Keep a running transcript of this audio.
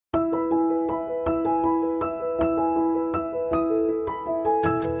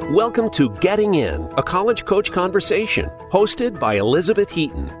Welcome to Getting In, a college coach conversation, hosted by Elizabeth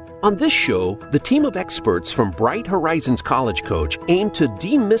Heaton. On this show, the team of experts from Bright Horizons College Coach aim to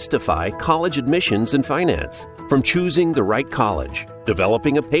demystify college admissions and finance. From choosing the right college,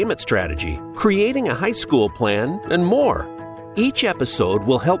 developing a payment strategy, creating a high school plan, and more. Each episode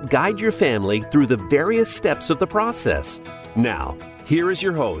will help guide your family through the various steps of the process. Now, here is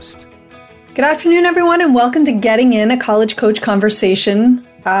your host. Good afternoon, everyone, and welcome to Getting In, a college coach conversation.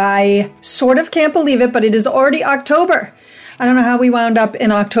 I sort of can't believe it, but it is already October. I don't know how we wound up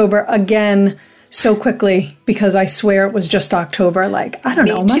in October again so quickly, because I swear it was just October, a month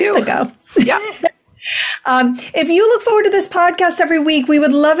ago. Yeah. If you look forward to this podcast every week, we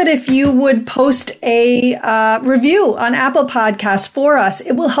would love it if you would post a review on Apple Podcasts for us.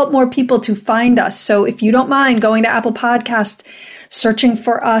 It will help more people to find us. So if you don't mind going to Apple Podcast, searching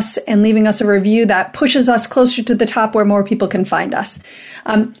for us and leaving us a review, that pushes us closer to the top where more people can find us.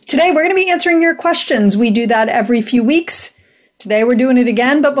 Today, we're going to be answering your questions. We do that every few weeks. Today, we're doing it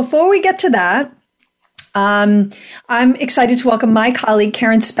again. But before we get to that, I'm excited to welcome my colleague,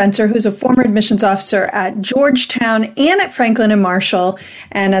 Karen Spencer, who's a former admissions officer at Georgetown and at Franklin and Marshall.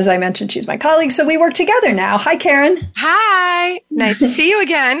 And as I mentioned, she's my colleague, so we work together now. Hi, Karen. Hi. Nice to see you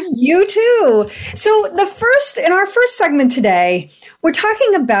again. You too. So in our first segment today, we're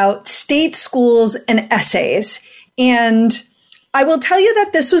talking about state schools and essays. And I will tell you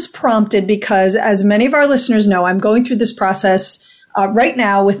that this was prompted because, as many of our listeners know, I'm going through this process right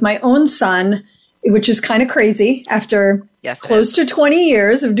now with my own son, which is kind of crazy. After close to 20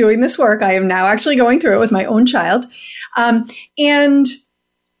 years of doing this work, I am now actually going through it with my own child. And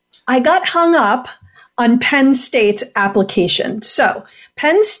I got hung up on Penn State's application. So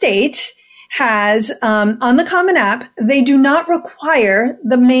Penn State has, on the Common App, they do not require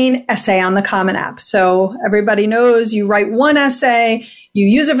the main essay on the Common App. So everybody knows you write one essay, you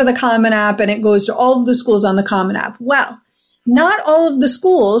use it for the Common App, and it goes to all of the schools on the Common App. Well, not all of the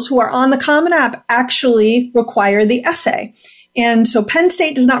schools who are on the Common App actually require the essay. And so Penn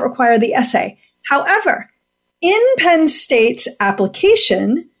State does not require the essay. However, in Penn State's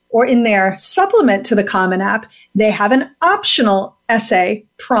application, or in their supplement to the Common App, they have an optional essay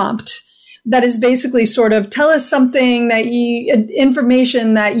prompt that is basically sort of tell us something that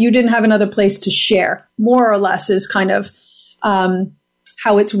information that you didn't have another place to share, more or less is kind of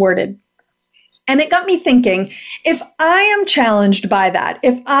how it's worded. And it got me thinking, if I am challenged by that,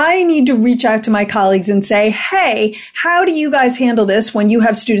 if I need to reach out to my colleagues and say, hey, how do you guys handle this when you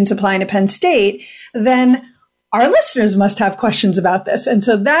have students applying to Penn State, then our listeners must have questions about this. And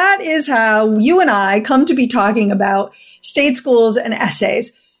so that is how you and I come to be talking about state schools and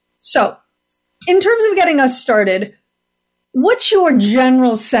essays. So in terms of getting us started, what's your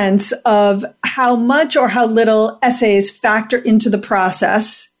general sense of how much or how little essays factor into the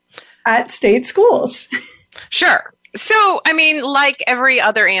process at state schools? Sure. So, I mean, like every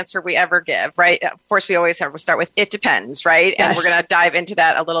other answer we ever give, right? Of course, we always have to start with, it depends, right? Yes. And we're going to dive into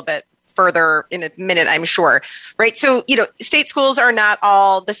that a little bit further in a minute, I'm sure, right? So, state schools are not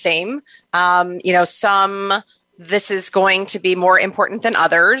all the same. This is going to be more important than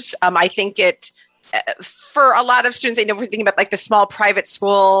others. I think for a lot of students, I know we're thinking about like the small private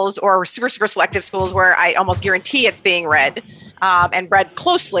schools or super, super selective schools where I almost guarantee it's being read and read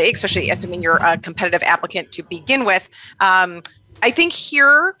closely, especially assuming you're a competitive applicant to begin with. I think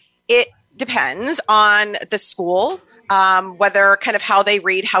here it depends on the school, whether kind of how they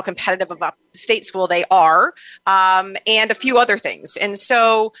read, how competitive of a state school they are, and a few other things. And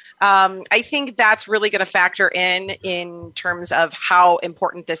so I think that's really going to factor in terms of how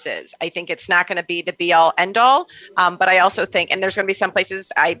important this is. I think it's not going to be the be all end all, but I also think, and there's going to be some places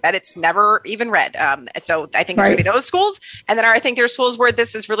I bet it's never even read. So I think there's going to be those schools. And then I think there's schools where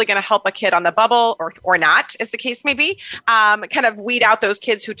this is really going to help a kid on the bubble or not, as the case may be, kind of weed out those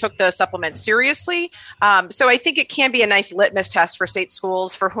kids who took the supplement seriously. So I think it can be a nice litmus test for state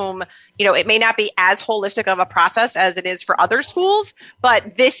schools for whom, it may not be as holistic of a process as it is for other schools,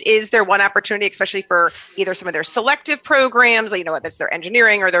 but this is their one opportunity, especially for either some of their selective programs, that's their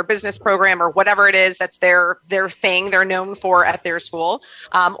engineering or their business program or whatever it is, that's their thing they're known for at their school,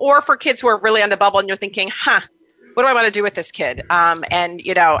 or for kids who are really on the bubble and you're thinking, what do I want to do with this kid? And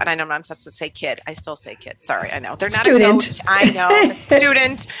I know I'm not supposed to say kid. I still say kid. Sorry. I know they're not student. A note. I know the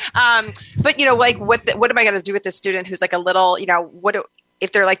student. But what am I going to do with this student who's like a little,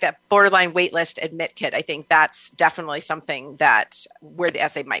 if they're like that borderline waitlist admit kid? I think that's definitely something where the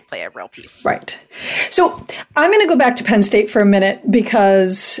essay might play a real piece. Right. So I'm going to go back to Penn State for a minute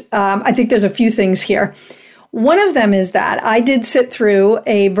because I think there's a few things here. One of them is that I did sit through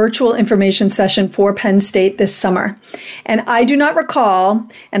a virtual information session for Penn State this summer. And I do not recall,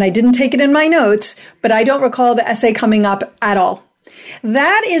 and I didn't take it in my notes, but I don't recall the essay coming up at all.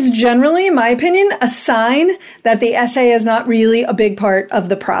 That is generally, in my opinion, a sign that the essay is not really a big part of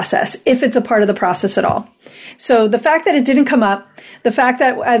the process, if it's a part of the process at all. So the fact that it didn't come up, the fact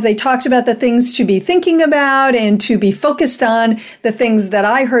that as they talked about the things to be thinking about and to be focused on, the things that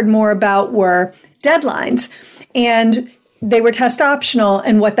I heard more about were deadlines, and they were test optional,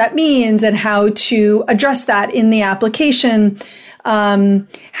 and what that means and how to address that in the application.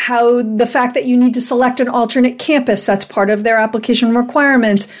 How the fact that you need to select an alternate campus, that's part of their application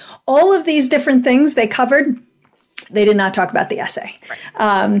requirements. All of these different things they covered. They did not talk about the essay.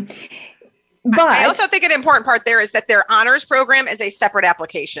 Right. But I also think an important part there is that their honors program is a separate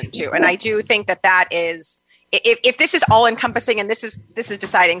application too. And I do think that is, if this is all encompassing and this is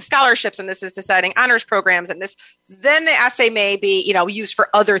deciding scholarships and this is deciding honors programs and then the essay may be, used for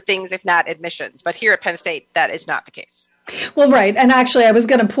other things, if not admissions. But here at Penn State, that is not the case. Well, right. And actually, I was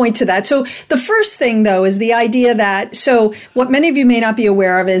going to point to that. So the first thing, though, is the idea that, so what many of you may not be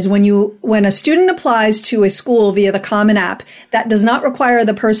aware of is when a student applies to a school via the Common App, that does not require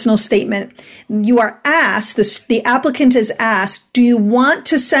the personal statement. You are asked, the applicant is asked, do you want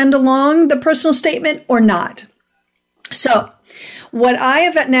to send along the personal statement or not? So what I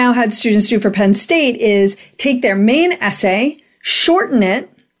have now had students do for Penn State is take their main essay, shorten it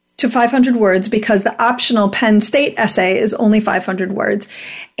to 500 words because the optional Penn State essay is only 500 words,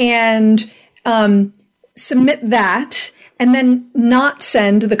 and submit that, and then not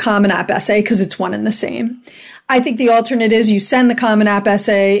send the Common App essay because it's one and the same. I think the alternate is you send the Common App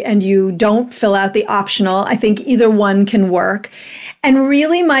essay and you don't fill out the optional. I think either one can work. And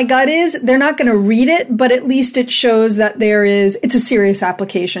really, my gut is they're not going to read it, but at least it shows that it's a serious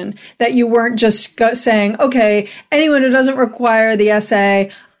application, that you weren't just saying, okay, anyone who doesn't require the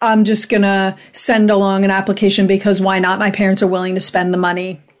essay, I'm just going to send along an application because why not? My parents are willing to spend the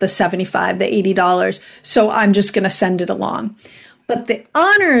money, the $75, the $80. So I'm just going to send it along. But the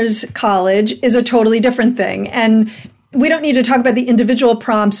honors college is a totally different thing. And we don't need to talk about the individual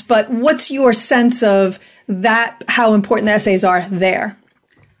prompts, but what's your sense of that, how important the essays are there?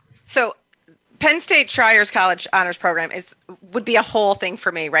 So Penn State Schreier's College Honors Program would be a whole thing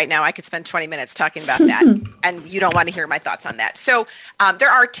for me right now. I could spend 20 minutes talking about that, and you don't want to hear my thoughts on that. So there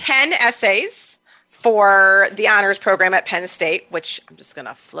are 10 essays for the honors program at Penn State, which I'm just going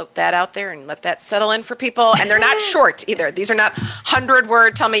to float that out there and let that settle in for people. And they're not short either. These are not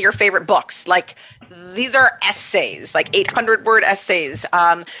 100-word, tell me your favorite books. Like, these are essays, like 800-word essays.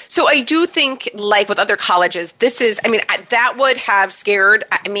 So I do think, like with other colleges, that would have scared,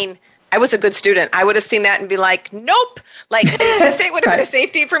 I was a good student. I would have seen that and be like, nope. Like, Penn State would have been a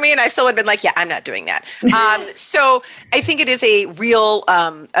safety for me, and I still would have been like, yeah, I'm not doing that. So I think it is a real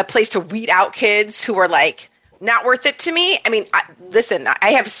a place to weed out kids who are like, not worth it to me.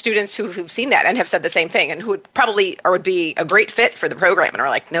 I have students who've seen that and have said the same thing, and who would probably or would be a great fit for the program and are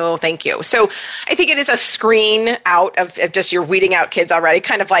like, no, thank you. So I think it is a screen out of just you're weeding out kids already,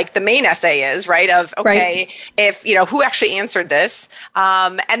 kind of like the main essay is, right? Of, okay, right. If, who actually answered this?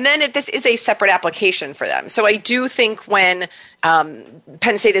 And then this is a separate application for them. So I do think when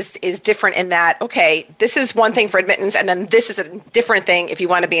Penn State is different in that, okay, this is one thing for admittance, and then this is a different thing if you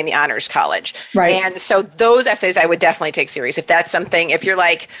want to be in the honors college. Right. And so those essays I would definitely take serious. If that's something, if you're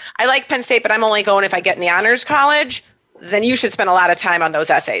like, I like Penn State, but I'm only going if I get in the honors college, then you should spend a lot of time on those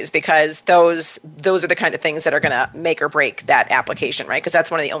essays, because those are the kind of things that are going to make or break that application, right? Because that's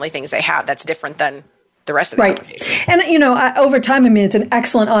one of the only things they have that's different than the rest of the application. And, over time, it's an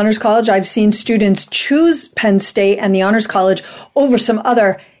excellent honors college. I've seen students choose Penn State and the honors college over some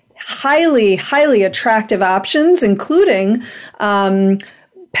other highly, highly attractive options, including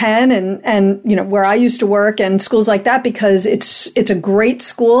Penn and where I used to work and schools like that, because it's a great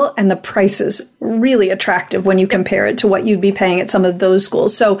school and the price is really attractive when you compare it to what you'd be paying at some of those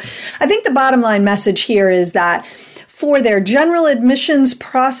schools. So I think the bottom line message here is that for their general admissions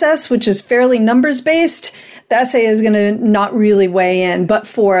process, which is fairly numbers-based, the essay is going to not really weigh in. But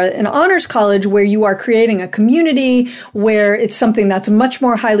for an honors college where you are creating a community, where it's something that's much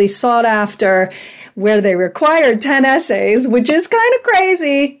more highly sought after, where they require 10 essays, which is kind of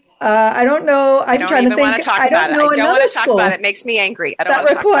crazy. I don't know. I'm trying to think. I don't know another school. It makes me angry. I don't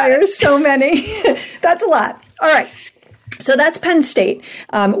that requires so many. That's a lot. All right. So that's Penn State.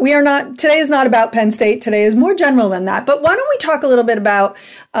 Today is not about Penn State. Today is more general than that. But why don't we talk a little bit about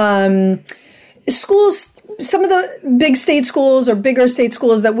schools, some of the big state schools or bigger state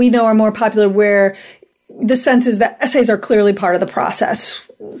schools that we know are more popular, where the sense is that essays are clearly part of the process.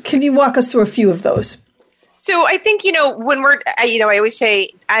 Can you walk us through a few of those? So I think, when I always say,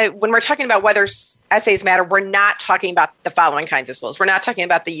 when we're talking about whether essays matter, we're not talking about the following kinds of schools. We're not talking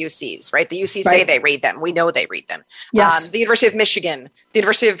about the UCs, right? The UCs say they read them. We know they read them. Yes. The University of Michigan, the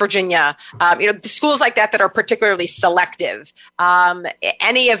University of Virginia, the schools like that are particularly selective.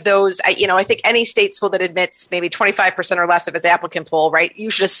 Any of those, I think any state school that admits maybe 25% or less of its applicant pool, right? You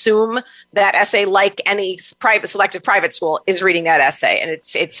should assume that essay, like any selective private school, is reading that essay, and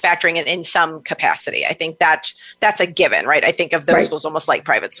it's factoring in some capacity. I think that's a given, right? I think of those schools almost like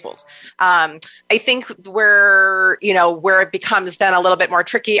private schools. I think where it becomes then a little bit more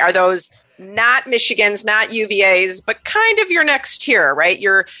tricky are those not Michigans, not UVAs, but kind of your next tier, right?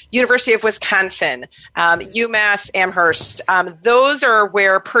 Your University of Wisconsin, UMass Amherst. Those are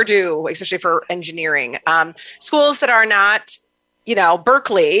where Purdue, especially for engineering, schools that are not,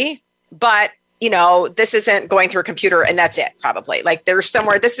 Berkeley, but this isn't going through a computer and that's it, probably. Like there's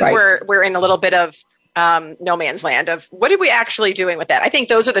somewhere, this is where we're in a little bit of no man's land of what are we actually doing with that? I think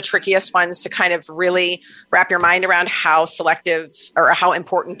those are the trickiest ones to kind of really wrap your mind around how selective or how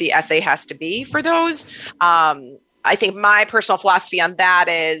important the essay has to be for those. I think my personal philosophy on that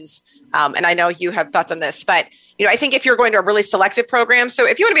is, and I know you have thoughts on this, but I think if you're going to a really selective program, so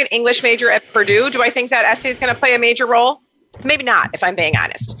if you want to be an English major at Purdue, do I think that essay is going to play a major role? Maybe not, if I'm being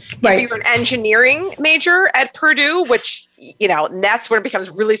honest. If you're an engineering major at Purdue, which, that's when it becomes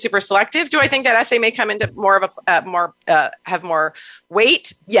really super selective. Do I think that essay may come into more of have more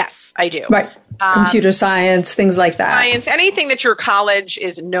weight? Yes, I do. Right. Computer science, things like that. Science, anything that your college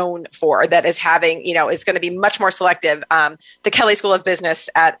is known for that is having, is going to be much more selective. The Kelley School of Business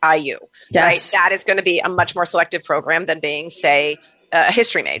at IU, right? That is going to be a much more selective program than being, say, a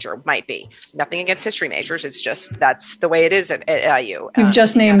history major might be. Nothing against history majors. It's just that's the way it is at IU. You've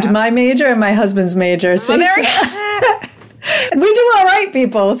just named my major and my husband's major. Well, there we go. And we do all right,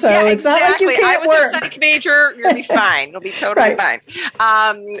 people. So it's not like you can't work. I was a psych major. You'll be fine. You'll be totally fine.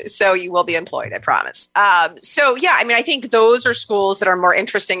 So you will be employed, I promise. I think those are schools that are more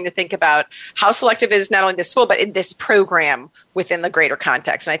interesting to think about how selective is not only this school, but in this program within the greater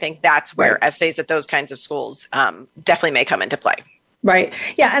context. And I think that's where essays at those kinds of schools definitely may come into play. Right.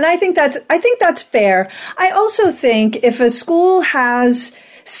 Yeah. And I think that's fair. I also think if a school has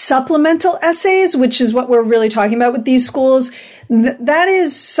supplemental essays, which is what we're really talking about with these schools, that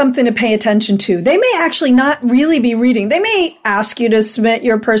is something to pay attention to. They may actually not really be reading. They may ask you to submit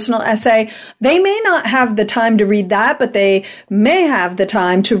your personal essay. They may not have the time to read that, but they may have the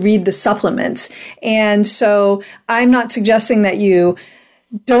time to read the supplements. And so I'm not suggesting that you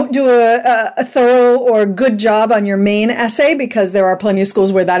don't do a thorough or good job on your main essay, because there are plenty of schools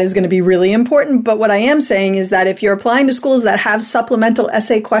where that is going to be really important. But what I am saying is that if you're applying to schools that have supplemental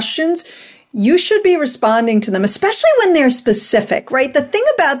essay questions, you should be responding to them, especially when they're specific, right? The thing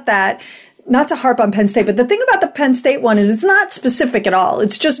about that, not to harp on Penn State, but the thing about the Penn State one is it's not specific at all.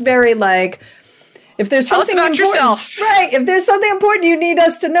 It's just very like, if there's something important, yourself. Right? If there's something important you need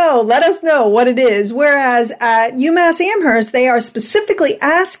us to know, let us know what it is. Whereas at UMass Amherst, they are specifically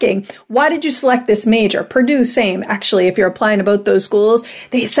asking, why did you select this major? Purdue, same. Actually, if you're applying to both those schools,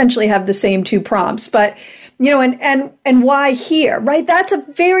 they essentially have the same two prompts. But, and why here, right? That's a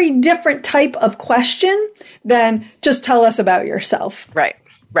very different type of question than just tell us about yourself. Right.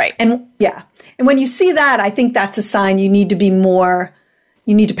 And when you see that, I think that's a sign you need to be more.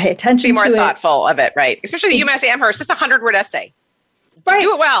 You need to pay attention to it. Be more thoughtful of it, right? Especially the UMass Amherst. It's a 100-word essay. Right.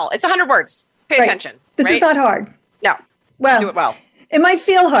 Do it well. It's 100 words. Pay attention. This is not hard. No. Well, do it well. It might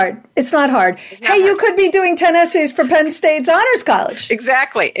feel hard. It's not hard. You could be doing 10 essays for Penn State's Honors College.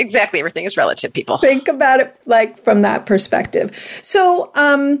 Exactly. Everything is relative, people. Think about it like from that perspective. So,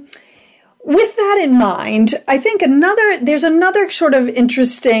 with that in mind, I think there's another sort of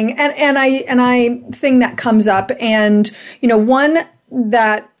interesting and I thing that comes up, and one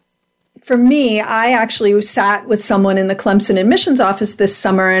that for me, I actually sat with someone in the Clemson admissions office this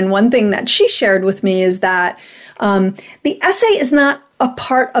summer, and one thing that she shared with me is that the essay is not a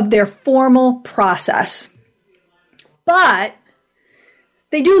part of their formal process, but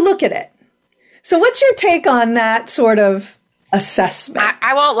they do look at it. So what's your take on that sort of assessment?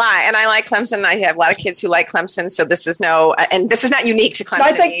 I won't lie. And I like Clemson. I have a lot of kids who like Clemson. So this is not unique to Clemson.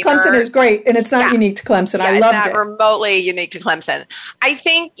 I think either. Clemson is great, and it's not unique to Clemson. I loved it. It's not remotely unique to Clemson. I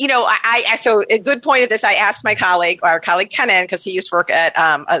think, so a good point of this, I asked our colleague Kenan, because he used to work at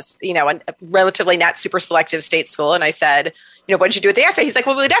a relatively not super selective state school. And I said, what did you do with the essay? He's like,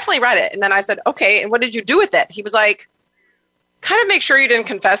 well, we definitely read it. And then I said, okay, and what did you do with it? He was like, kind of make sure you didn't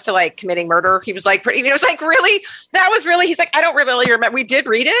confess to like committing murder. He was like, really? That was really, he's like, I don't really remember. We did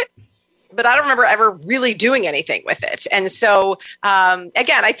read it, but I don't remember ever really doing anything with it. And so,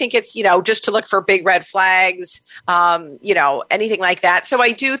 again, I think it's, just to look for big red flags, anything like that. So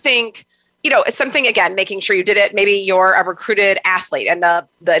I do think, it's something, again, making sure you did it. Maybe you're a recruited athlete and the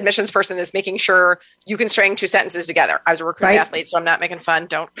admissions person is making sure you can string 2 sentences together. I was a recruited athlete, so I'm not making fun.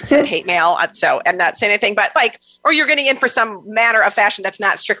 Don't send hate mail. So I'm not saying anything, but or you're getting in for some manner of fashion that's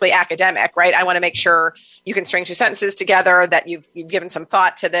not strictly academic, right? I want to make sure you can string 2 sentences together, that you've given some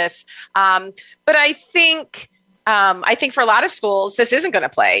thought to this. But I think for a lot of schools, this isn't going to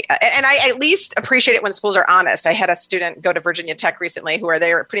play. And I at least appreciate it when schools are honest. I had a student go to Virginia Tech recently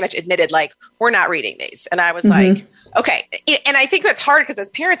they were pretty much admitted, we're not reading these. And I was like, okay. And I think that's hard because as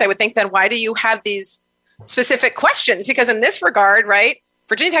parents, I would think then why do you have these specific questions? Because in this regard, right,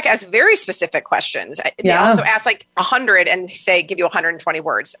 Virginia Tech has very specific questions. They also ask 100 and give you 120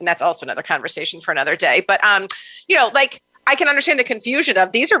 words. And that's also another conversation for another day. But, I can understand the confusion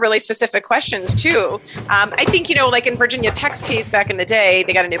of these are really specific questions too. I think, in Virginia Tech's case back in the day,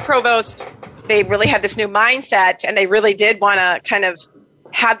 they got a new provost. They really had this new mindset and they really did want to kind of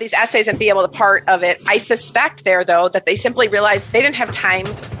have these essays and be able to part of it. I suspect there, though, that they simply realized they didn't have time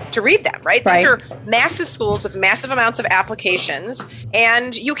to read them, right? These are massive schools with massive amounts of applications,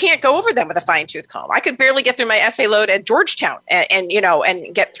 and you can't go over them with a fine-tooth comb. I could barely get through my essay load at Georgetown and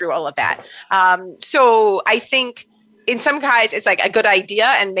get through all of that. So I think in some guys, it's a good idea.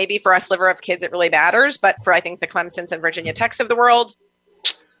 And maybe for us sliver of kids, it really matters. But for, I think, the Clemsons and Virginia Techs of the world,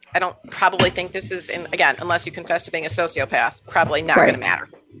 I don't probably think this is, again, unless you confess to being a sociopath, probably not going to matter.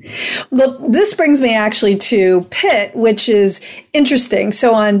 Well, this brings me actually to Pitt, which is interesting.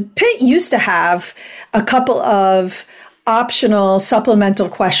 So Pitt used to have a couple of optional supplemental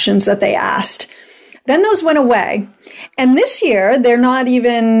questions that they asked. Then those went away. And this year, they're not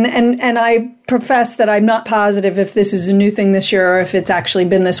even, and I profess that I'm not positive if this is a new thing this year or if it's actually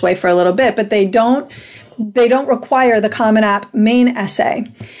been this way for a little bit, but they don't require the Common App main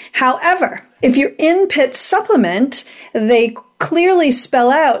essay. However, if you're in Pitt's supplement, they clearly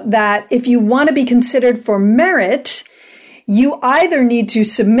spell out that if you want to be considered for merit, you either need to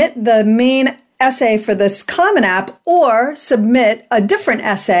submit the main essay for this Common App or submit a different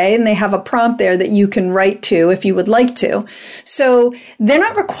essay, and they have a prompt there that you can write to if you would like to. So they're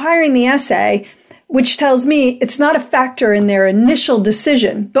not requiring the essay, which tells me it's not a factor in their initial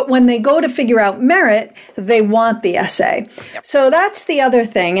decision. But when they go to figure out merit, they want the essay. Yep. So that's the other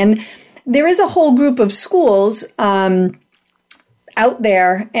thing. And there is a whole group of schools out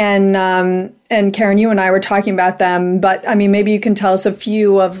there, and Karen, you and I were talking about them, but I mean, maybe you can tell us a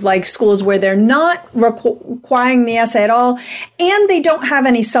few of schools where they're not requiring the essay at all, and they don't have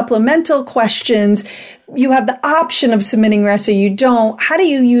any supplemental questions. You have the option of submitting your essay, you don't. How do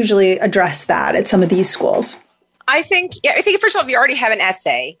you usually address that at some of these schools? I think first of all, if you already have an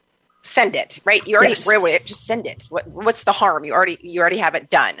essay, send it, right? You already wrote it, just send it. What's the harm? You already have it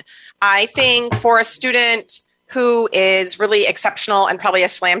done. I think for a student who is really exceptional and probably a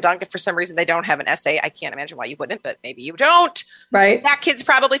slam dunk, if for some reason they don't have an essay, I can't imagine why you wouldn't, but maybe you don't. Right. That kid's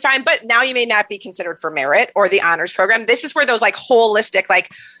probably fine, but now you may not be considered for merit or the honors program. This is where those holistic,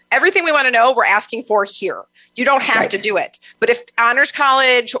 everything we want to know, we're asking for here. You don't have to do it. But if honors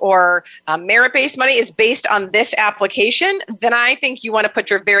college or merit-based money is based on this application, then I think you want to put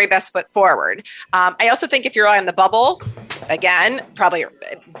your very best foot forward. I also think if you're on the bubble, again, probably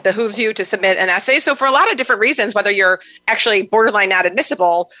behooves you to submit an essay. So for a lot of different reasons, whether you're actually borderline not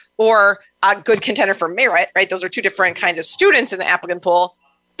admissible or a good contender for merit, right? Those are two different kinds of students in the applicant pool.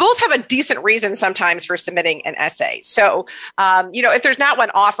 Both have a decent reason sometimes for submitting an essay. So, if there's not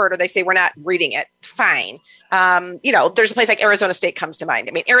one offered or they say we're not reading it, fine. There's a place like Arizona State comes to mind.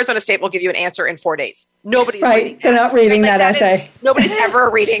 I mean, Arizona State will give you an answer in 4 days. Nobody's reading that. They're not reading that essay. Nobody's ever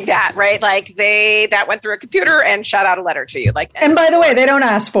reading that, right? That went through a computer and shot out a letter to you. And by the way, they don't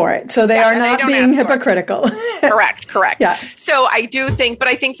ask for it. So they are not being hypocritical. Correct. Yeah. So I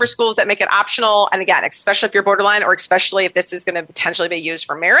think for schools that make it optional, and again, especially if you're borderline or especially if this is going to potentially be used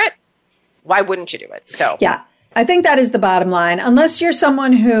for merit, why wouldn't you do it? So yeah. I think that is the bottom line. Unless you're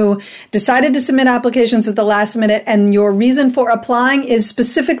someone who decided to submit applications at the last minute and your reason for applying is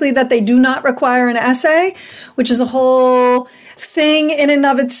specifically that they do not require an essay, which is a whole thing in and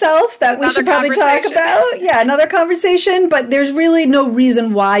of itself that we should probably talk about. Yeah, another conversation, but there's really no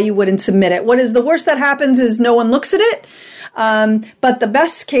reason why you wouldn't submit it. What is the worst that happens is no one looks at it. But the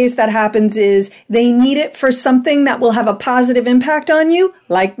best case that happens is they need it for something that will have a positive impact on you,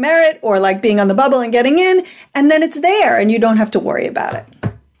 like merit or like being on the bubble and getting in, and then it's there and you don't have to worry about it.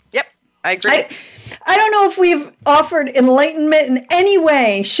 Yep, I agree. I don't know if we've offered enlightenment in any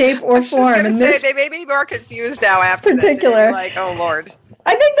way, shape, or form. They may be more confused now after particular. Like, oh Lord.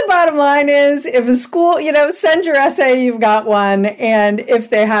 I think the bottom line is if a school, send your essay, you've got one. And if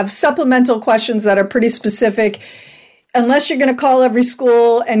they have supplemental questions that are pretty specific, unless you're going to call every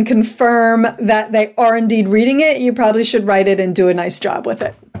school and confirm that they are indeed reading it, you probably should write it and do a nice job with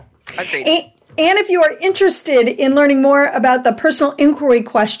it. Agreed. And if you are interested in learning more about the personal inquiry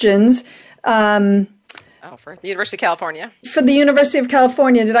questions, for the University of California. For the University of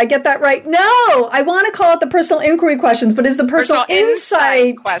California. Did I get that right? No, I want to call it the personal inquiry questions, but it's the personal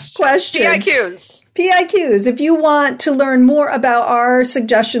insight question. PIQs. If you want to learn more about our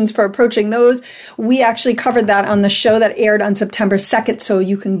suggestions for approaching those, we actually covered that on the show that aired on September 2nd, so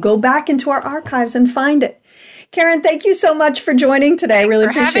you can go back into our archives and find it. Karen, thank you so much for joining today. I really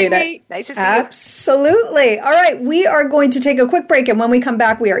appreciate it. Nice to see you. Absolutely. All right, we are going to take a quick break, and when we come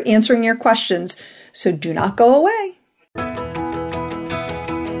back, we are answering your questions. So do not go away.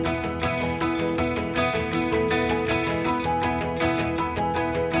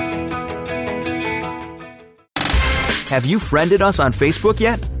 Have you friended us on Facebook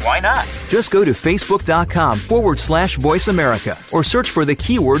yet? Why not? Just go to facebook.com/Voice America or search for the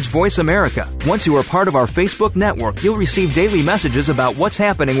keywords Voice America. Once you are part of our Facebook network, you'll receive daily messages about what's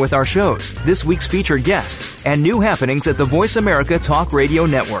happening with our shows, this week's featured guests, and new happenings at the Voice America Talk Radio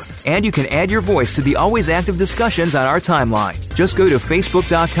Network. And you can add your voice to the always active discussions on our timeline. Just go to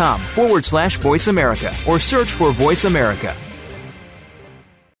facebook.com/Voice America or search for Voice America.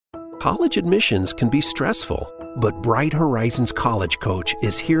 College admissions can be stressful, but Bright Horizons College Coach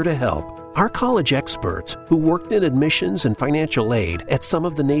is here to help. Our college experts, who worked in admissions and financial aid at some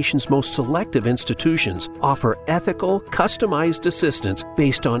of the nation's most selective institutions, offer ethical, customized assistance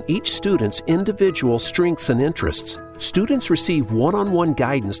based on each student's individual strengths and interests. Students receive one-on-one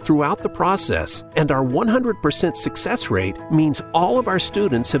guidance throughout the process, and our 100% success rate means all of our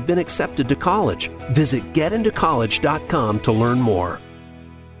students have been accepted to college. Visit getintocollege.com to learn more.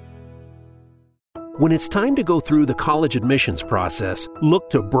 When it's time to go through the college admissions process,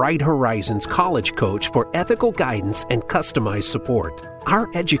 look to Bright Horizons College Coach for ethical guidance and customized support. Our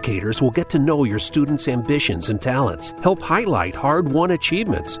educators will get to know your students' ambitions and talents, help highlight hard-won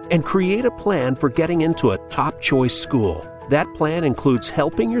achievements, and create a plan for getting into a top-choice school. That plan includes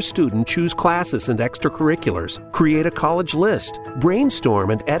helping your student choose classes and extracurriculars, create a college list,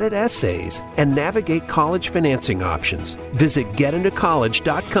 brainstorm and edit essays, and navigate college financing options. Visit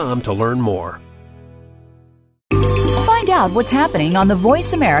getintocollege.com to learn more. Find out what's happening on the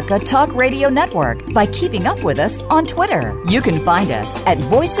Voice America Talk Radio Network by keeping up with us on Twitter. You can find us at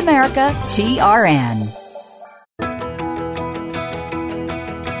Voice America TRN.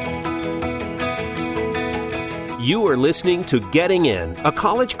 You are listening to Getting In, a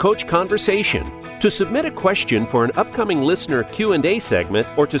college coach conversation. To submit a question for an upcoming listener Q&A segment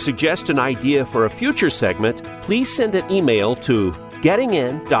or to suggest an idea for a future segment, please send an email to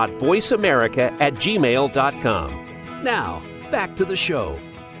gettingin.voiceamerica@gmail.com. Now, back to the show.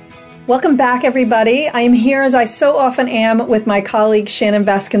 Welcome back, everybody. I am here, as I so often am, with my colleague Shannon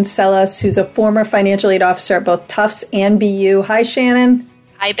Vasconcellos, who's a former financial aid officer at both Tufts and BU. Hi, Shannon.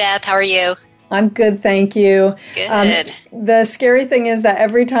 Hi, Beth. How are you? I'm good, thank you. Good. The scary thing is that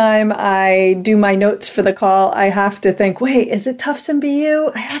every time I do my notes for the call, I have to think, wait, is it Tufts and BU?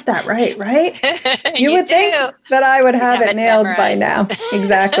 I have that right? You would think that I would have it nailed by now.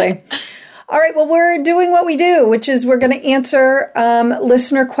 Exactly. All right, well, we're doing what we do, which is we're going to answer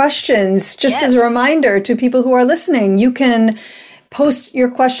listener questions. Just as a reminder to people who are listening, you can post your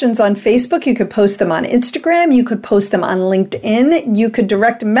questions on Facebook. You could post them on Instagram. You could post them on LinkedIn. You could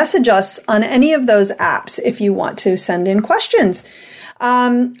direct message us on any of those apps if you want to send in questions.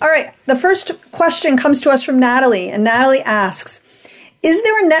 All right, the first question comes to us from Natalie, and Natalie asks, is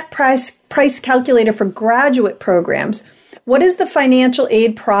there a net price calculator for graduate programs? What is the financial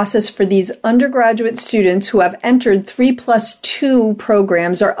aid process for these undergraduate students who have entered 3+2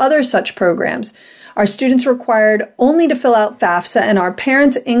 programs or other such programs? Are students required only to fill out FAFSA, and are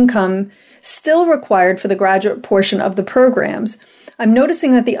parents' income still required for the graduate portion of the programs? I'm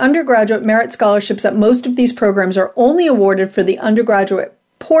noticing that the undergraduate merit scholarships at most of these programs are only awarded for the undergraduate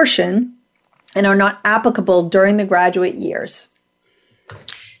portion and are not applicable during the graduate years.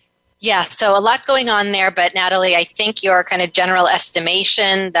 Yeah, so a lot going on there, but Natalie, I think your kind of general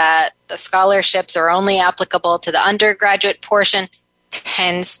estimation that the scholarships are only applicable to the undergraduate portion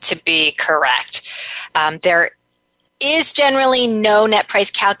tends to be correct. There is generally no net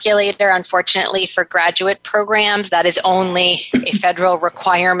price calculator, unfortunately, for graduate programs. That is only a federal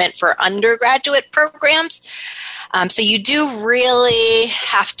requirement for undergraduate programs. So you do really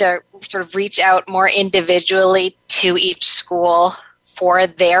have to sort of reach out more individually to each school for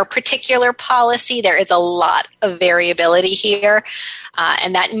their particular policy. There is a lot of variability here,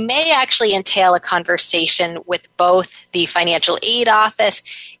 and that may actually entail a conversation with both the financial aid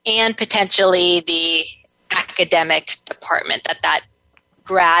office and potentially the academic department that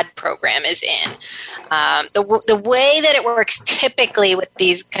grad program is in. The way that it works typically with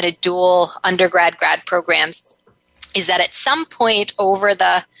these kind of dual undergrad grad programs is that at some point over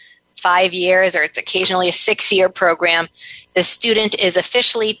the 5 years, or it's occasionally a 6-year program, the student is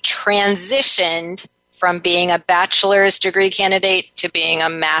officially transitioned from being a bachelor's degree candidate to being a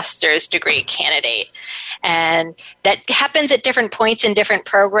master's degree candidate. And that happens at different points in different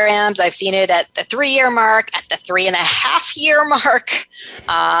programs. I've seen it at the 3-year mark, at the 3.5-year mark,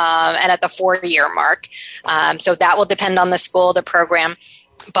 and at the 4-year mark. So that will depend on the school, the program.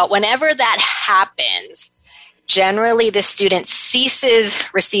 But whenever that happens, generally the student ceases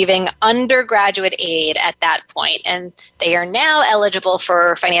receiving undergraduate aid at that point, and they are now eligible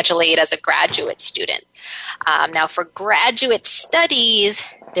for financial aid as a graduate student. Now, for graduate studies,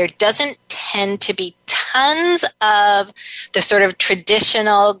 there doesn't tend to be tons of the sort of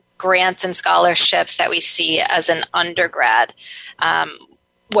traditional grants and scholarships that we see as an undergrad.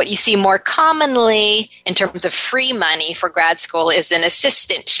 What you see more commonly in terms of free money for grad school is an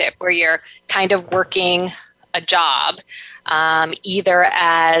assistantship, where you're kind of working a job, either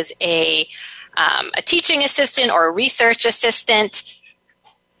as a teaching assistant or a research assistant,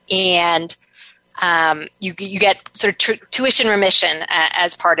 and you get sort of tuition remission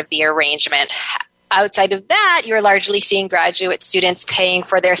as part of the arrangement. Outside of that, you're largely seeing graduate students paying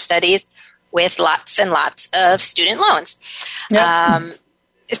for their studies with lots and lots of student loans. Yep.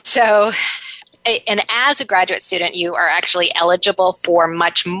 And as a graduate student, you are actually eligible for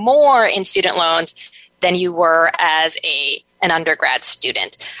much more in student loans than you were as an undergrad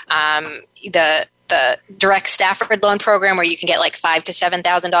student. The direct Stafford loan program, where you can get like $5,000 to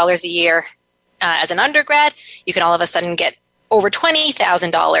 $7,000 a year as an undergrad, you can all of a sudden get over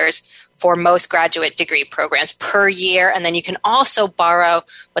 $20,000 for most graduate degree programs per year. And then you can also borrow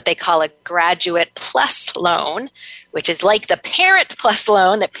what they call a graduate plus loan, which is like the parent plus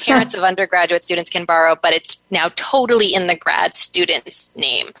loan that parents of undergraduate students can borrow, but it's now totally in the grad student's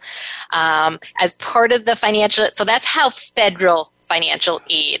name. As part of the financial, so that's how federal financial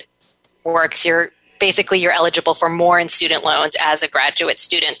aid works. You're eligible for more in student loans as a graduate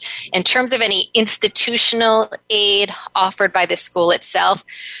student. In terms of any institutional aid offered by the school itself,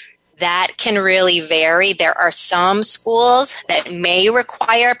 that can really vary. There are some schools that may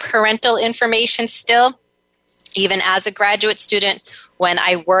require parental information still. Even as a graduate student, when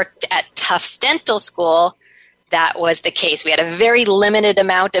I worked at Tufts Dental School, that was the case. We had a very limited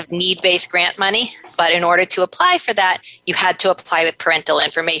amount of need-based grant money, but in order to apply for that, you had to apply with parental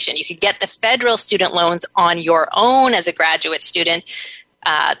information. You could get the federal student loans on your own as a graduate student.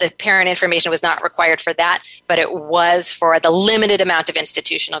 The parent information was not required for that, but it was for the limited amount of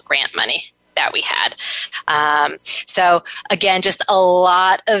institutional grant money that we had. So again, just a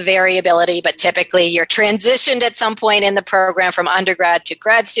lot of variability, but typically you're transitioned at some point in the program from undergrad to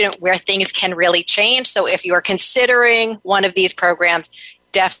grad student where things can really change. So if you are considering one of these programs,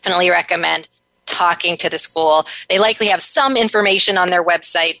 definitely recommend talking to the school. They likely have some information on their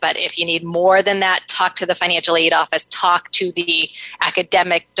website, but if you need more than that, talk to the financial aid office, talk to the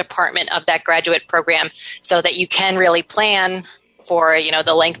academic department of that graduate program so that you can really plan for,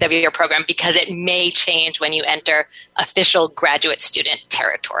 the length of your program, because it may change when you enter official graduate student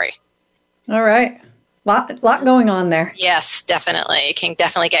territory. All right. Lot going on there. Yes, definitely. It can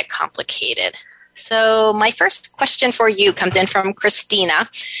definitely get complicated. So my first question for you comes in from Christina,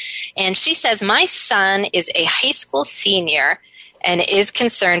 and she says, my son is a high school senior and is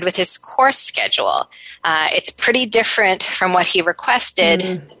concerned with his course schedule. It's pretty different from what he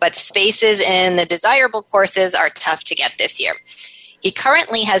requested, but spaces in the desirable courses are tough to get this year. He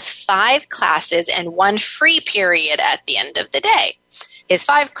currently has 5 classes and 1 free period at the end of the day. His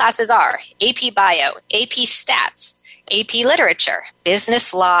 5 classes are AP Bio, AP Stats, AP Literature,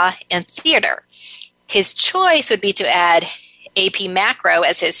 Business Law, and Theater. His choice would be to add AP Macro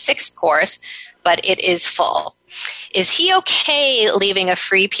as his 6th course, but it is full. Is he okay leaving a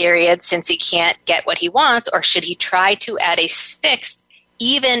free period since he can't get what he wants, or should he try to add a 6th,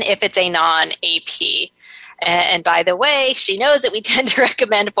 even if it's a non-AP? And by the way, she knows that we tend to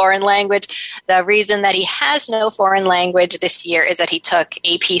recommend foreign language. The reason that he has no foreign language this year is that he took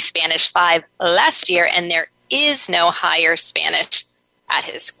AP Spanish 5 last year, and there is no higher Spanish at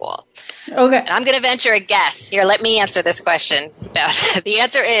his school. Okay. And I'm going to venture a guess. Here, let me answer this question, Beth. The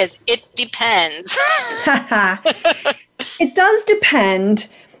answer is, it depends. It does depend.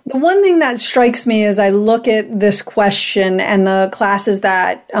 The one thing that strikes me as I look at this question and the classes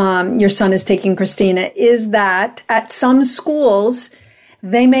that your son is taking, Christina, is that at some schools,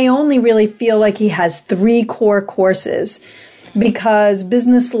 they may only really feel like he has 3 core courses because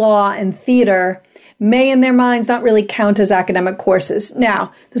business law and theater may in their minds not really count as academic courses.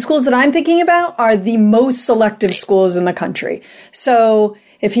 Now, the schools that I'm thinking about are the most selective schools in the country. So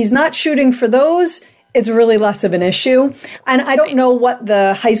if he's not shooting for those, it's really less of an issue. And I don't know what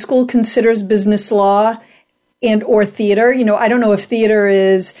the high school considers business law and or theater. I don't know if theater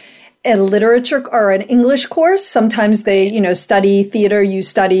is a literature or an English course. Sometimes they, study theater, you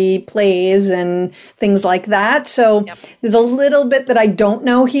study plays and things like that. So there's a little bit that I don't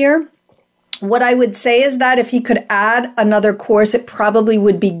know here. What I would say is that if he could add another course, it probably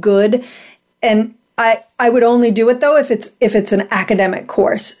would be good. And I would only do it though if it's an academic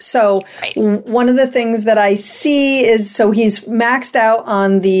course. So one of the things that I see is, so he's maxed out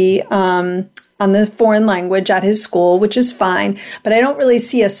on the foreign language at his school, which is fine, but I don't really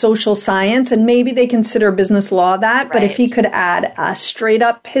see a social science, and maybe they consider business law that. Right. But if he could add a straight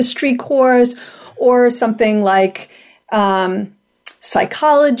up history course or something like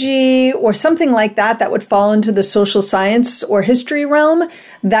psychology or something like that, that would fall into the social science or history realm,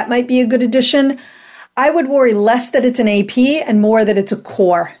 that might be a good addition. I would worry less that it's an AP and more that it's a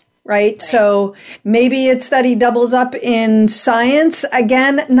core, right? So maybe it's that he doubles up in science.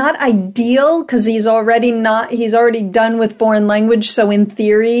 Again, not ideal because he's already done with foreign language. So in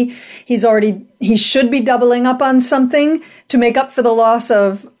theory, he should be doubling up on something to make up for the loss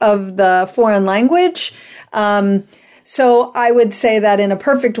of the foreign language. So I would say that in a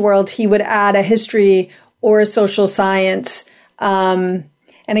perfect world, he would add a history or a social science.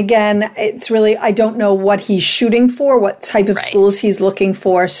 And again, it's really, I don't know what he's shooting for, what type of schools he's looking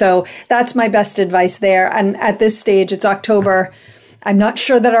for. So that's my best advice there. And at this stage, it's October. I'm not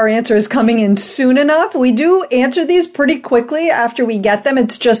sure that our answer is coming in soon enough. We do answer these pretty quickly after we get them.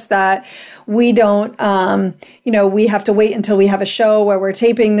 It's just that we don't, we have to wait until we have a show where we're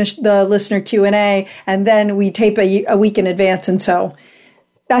taping the listener Q&A, and then we tape a week in advance. And so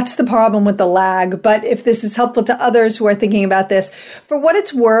that's the problem with the lag. But if this is helpful to others who are thinking about this, for what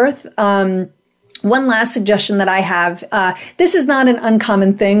it's worth, one last suggestion that I have, this is not an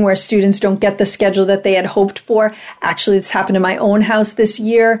uncommon thing where students don't get the schedule that they had hoped for. Actually, it's happened in my own house this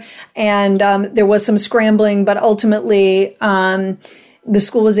year, and there was some scrambling, but ultimately the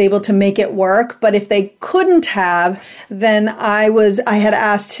school was able to make it work. But if they couldn't have, then I had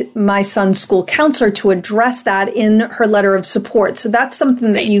asked my son's school counselor to address that in her letter of support. So that's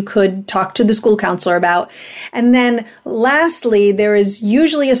something that you could talk to the school counselor about. And then lastly, there is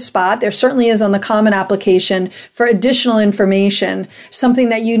usually a spot, there certainly is on the Common application, for additional information, something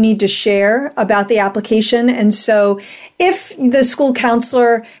that you need to share about the application. And so if the school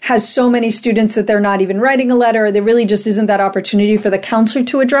counselor has so many students that they're not even writing a letter, there really just isn't that opportunity for the counselor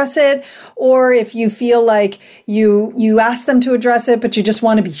to address it, or if you feel like you ask them to address it, but you just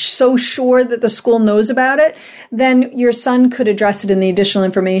want to be so sure that the school knows about it, then your son could address it in the additional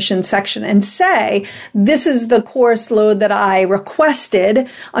information section and say, this is the course load that I requested.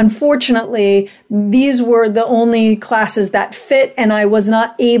 Unfortunately, these were the only classes that fit, and I was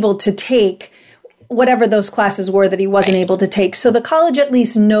not able to take whatever those classes were that he wasn't able to take. So the college at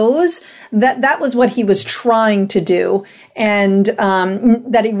least knows that that was what he was trying to do, and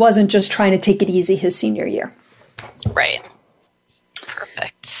that he wasn't just trying to take it easy his senior year. Right.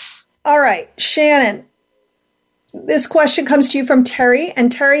 Perfect. All right, Shannon. This question comes to you from Terry, and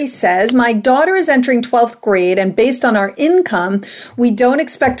Terry says, my daughter is entering 12th grade, and based on our income, we don't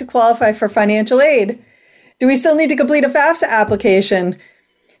expect to qualify for financial aid. Do we still need to complete a FAFSA application?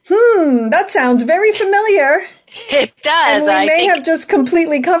 That sounds very familiar. It does. And we may have just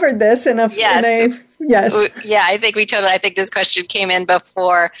completely covered this in a yes. Yeah, I think this question came in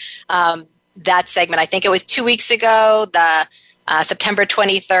before that segment. I think it was 2 weeks ago, the September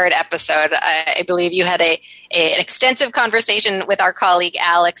 23rd episode. I believe you had an extensive conversation with our colleague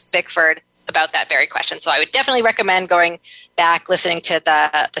Alex Bickford about that very question. So I would definitely recommend going back, listening to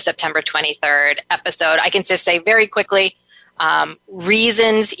the September 23rd episode. I can just say very quickly,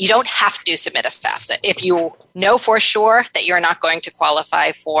 reasons you don't have to submit a FAFSA. If you know for sure that you're not going to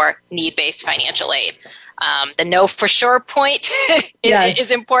qualify for need-based financial aid. The know for sure point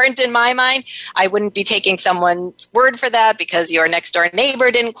is important in my mind. I wouldn't be taking someone's word for that because your next door neighbor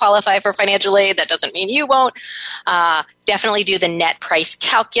didn't qualify for financial aid. That doesn't mean you won't. Definitely do the net price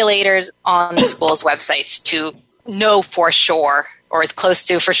calculators on the school's websites to know for sure, or as close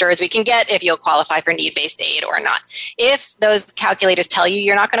to for sure as we can get, if you'll qualify for need-based aid or not. If those calculators tell you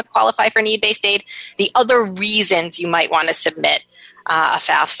you're not going to qualify for need-based aid, the other reasons you might want to submit a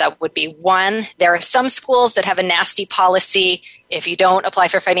FAFSA would be one. There are some schools that have a nasty policy. If you don't apply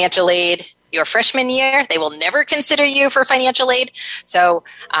for financial aid your freshman year, they will never consider you for financial aid. So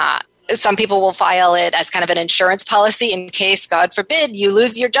some people will file it as kind of an insurance policy in case, God forbid, you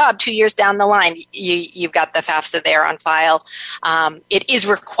lose your job 2 years down the line. You've got the FAFSA there on file. It is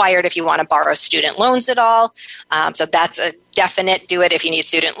required if you want to borrow student loans at all. So that's a definite do it if you need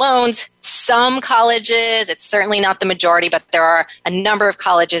student loans. Some colleges, it's certainly not the majority, but there are a number of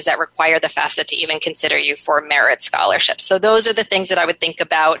colleges that require the FAFSA to even consider you for merit scholarships. So those are the things that I would think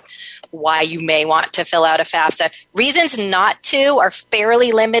about why you may want to fill out a FAFSA. Reasons not to are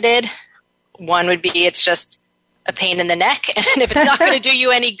fairly limited. One would be it's just a pain in the neck. And if it's not going to do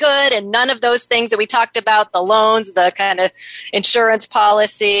you any good, and none of those things that we talked about, the loans, the kind of insurance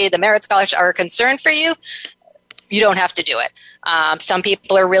policy, the merit scholarship are a concern for you, you don't have to do it. Some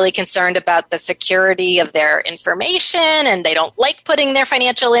people are really concerned about the security of their information, and they don't like putting their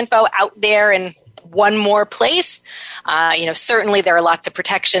financial info out there in one more place. Certainly there are lots of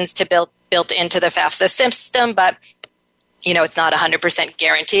protections built into the FAFSA system, but it's not 100%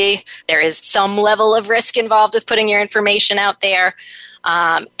 guarantee. There is some level of risk involved with putting your information out there.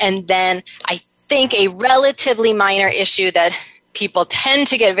 And then I think a relatively minor issue that people tend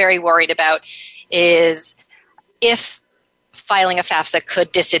to get very worried about is if filing a FAFSA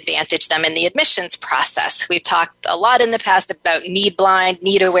could disadvantage them in the admissions process. We've talked a lot in the past about need-blind,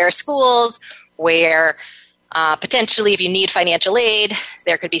 need-aware schools where potentially if you need financial aid,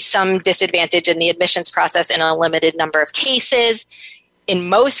 there could be some disadvantage in the admissions process in a limited number of cases. In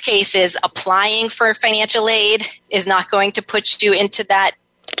most cases, applying for financial aid is not going to put you into that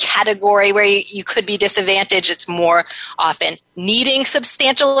category where you could be disadvantaged. It's more often needing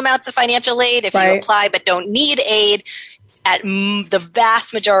substantial amounts of financial aid. If you apply but don't need aid, at the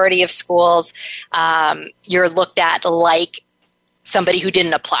vast majority of schools, you're looked at like somebody who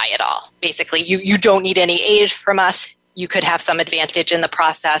didn't apply at all. Basically, you don't need any aid from us. You could have some advantage in the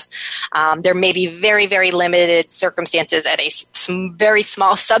process. There may be very, very limited circumstances at a very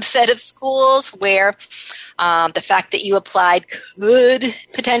small subset of schools where the fact that you applied could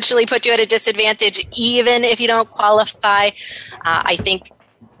potentially put you at a disadvantage even if you don't qualify. I think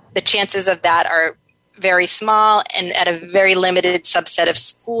the chances of that are very small, and at a very limited subset of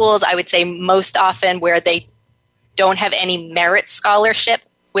schools, I would say most often where they don't have any merit scholarship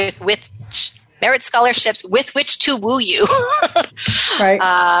with scholarships with which to woo you. Right.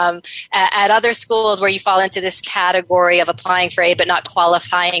 At other schools where you fall into this category of applying for aid but not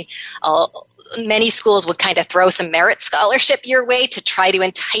qualifying, many schools would kind of throw some merit scholarship your way to try to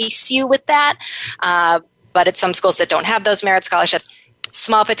entice you with that. But at some schools that don't have those merit scholarships,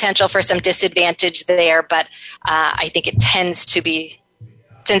 small potential for some disadvantage there, but I think it tends to be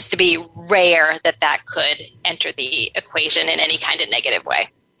rare that could enter the equation in any kind of negative way.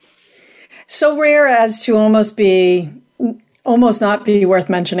 So rare as to almost not be worth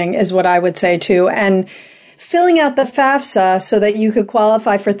mentioning is what I would say too. And filling out the FAFSA so that you could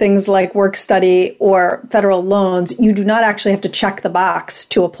qualify for things like work study or federal loans, you do not actually have to check the box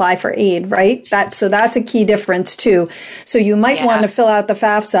to apply for aid, right? So that's a key difference too. So you might want to fill out the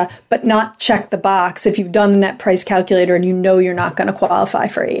FAFSA, but not check the box if you've done the net price calculator and you know you're not going to qualify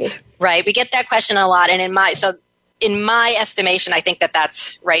for aid. Right. We get that question a lot. And in my estimation, I think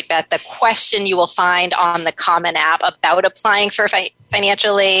that's right, Beth. The question you will find on the Common App about applying for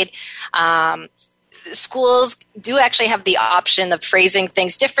financial aid, schools do actually have the option of phrasing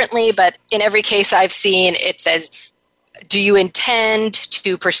things differently, but in every case I've seen, it says, do you intend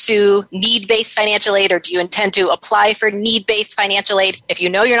to pursue need-based financial aid, or do you intend to apply for need-based financial aid? If you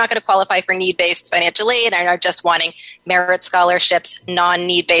know you're not going to qualify for need-based financial aid and are just wanting merit scholarships,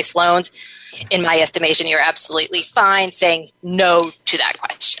 non-need-based loans, in my estimation, you're absolutely fine saying no to that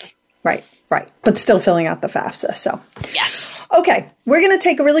question. Right. But still filling out the FAFSA. So yes. Okay. We're going to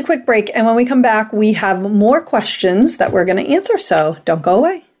take a really quick break. And when we come back, we have more questions that we're going to answer. So don't go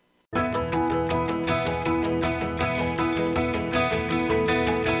away.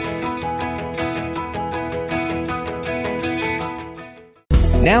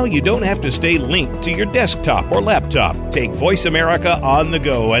 Now you don't have to stay linked to your desktop or laptop. Take Voice America on the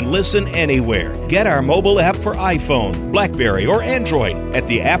go and listen anywhere. Get our mobile app for iPhone, BlackBerry, or Android at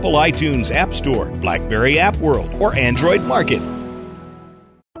the Apple iTunes App Store, BlackBerry App World, or Android Market.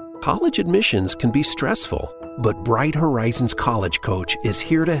 College admissions can be stressful, but Bright Horizons College Coach is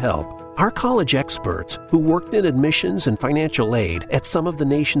here to help. Our college experts, who worked in admissions and financial aid at some of the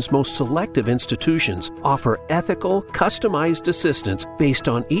nation's most selective institutions, offer ethical, customized assistance based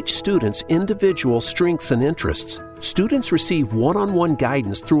on each student's individual strengths and interests. Students receive one-on-one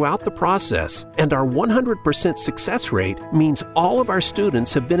guidance throughout the process, and our 100% success rate means all of our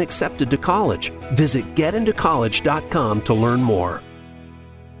students have been accepted to college. Visit getintocollege.com to learn more.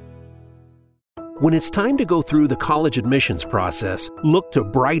 When it's time to go through the college admissions process, look to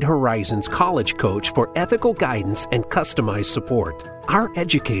Bright Horizons College Coach for ethical guidance and customized support. Our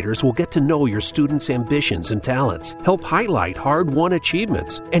educators will get to know your students' ambitions and talents, help highlight hard-won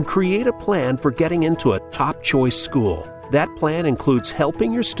achievements, and create a plan for getting into a top-choice school. That plan includes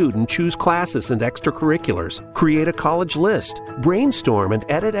helping your student choose classes and extracurriculars, create a college list, brainstorm and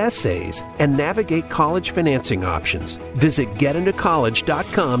edit essays, and navigate college financing options. Visit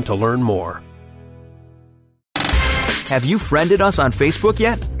getintocollege.com to learn more. Have you friended us on Facebook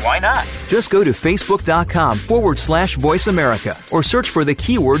yet? Why not? Just go to facebook.com/Voice America or search for the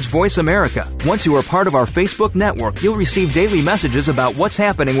keywords Voice America. Once you are part of our Facebook network, you'll receive daily messages about what's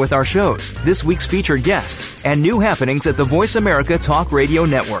happening with our shows, this week's featured guests, and new happenings at the Voice America Talk Radio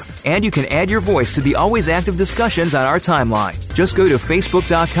Network. And you can add your voice to the always active discussions on our timeline. Just go to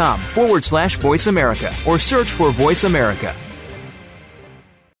facebook.com/Voice America or search for Voice America.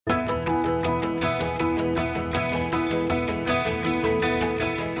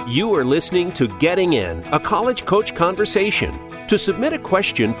 You are listening to Getting In, a college coach conversation. To submit a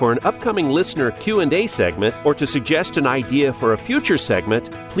question for an upcoming listener Q&A segment or to suggest an idea for a future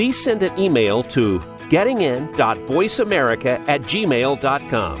segment, please send an email to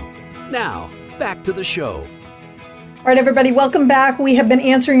gettingin.voiceamerica@gmail.com. Now, back to the show. All right, everybody, welcome back. We have been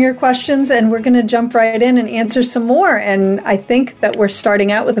answering your questions, and we're going to jump right in and answer some more. And I think that we're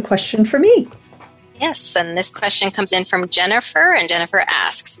starting out with a question for me. Yes, and this question comes in from Jennifer, and Jennifer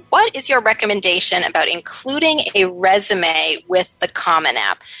asks, what is your recommendation about including a resume with the Common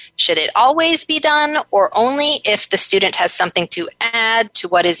App? Should it always be done, or only if the student has something to add to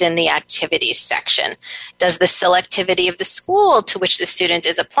what is in the activities section? Does the selectivity of the school to which the student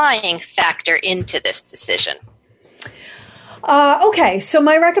is applying factor into this decision? Okay, so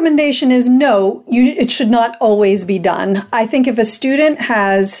my recommendation is no, it should not always be done. I think if a student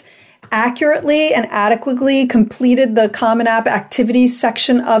has accurately and adequately completed the Common App activities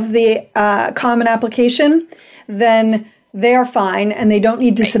section of the Common application, then they are fine and they don't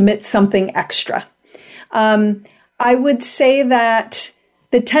need to submit something extra. I would say that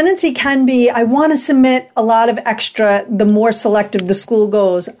the tendency can be, I want to submit a lot of extra, the more selective the school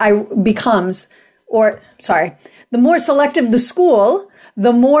goes, the more selective the school,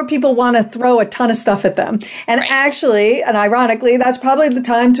 the more people want to throw a ton of stuff at them. And actually, and ironically, that's probably the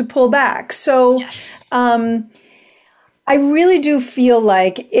time to pull back. So Yes. I really do feel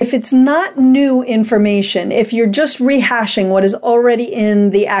like if it's not new information, if you're just rehashing what is already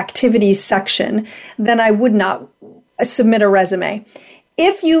in the activities section, then I would not submit a resume.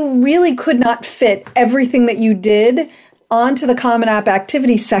 If you really could not fit everything that you did onto the Common App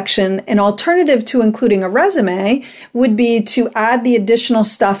activities section, an alternative to including a resume would be to add the additional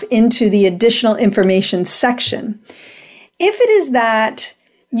stuff into the additional information section. If it is that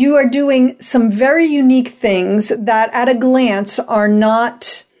you are doing some very unique things that at a glance are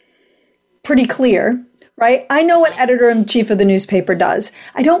not pretty clear, right? I know what editor-in-chief of the newspaper does.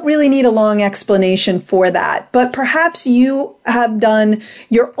 I don't really need a long explanation for that, but perhaps you have done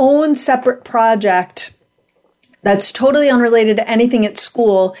your own separate project that's totally unrelated to anything at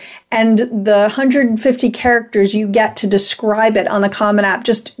school, and the 150 characters you get to describe it on the Common App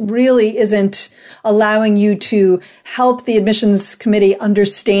just really isn't allowing you to help the admissions committee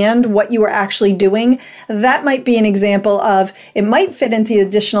understand what you are actually doing. That might be an example of, it might fit into the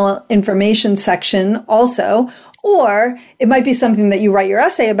additional information section also, or it might be something that you write your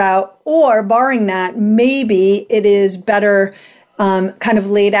essay about, or barring that, maybe it is better kind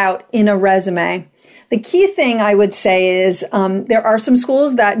of laid out in a resume. The key thing I would say is there are some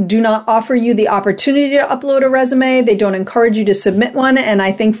schools that do not offer you the opportunity to upload a resume. They don't encourage you to submit one. And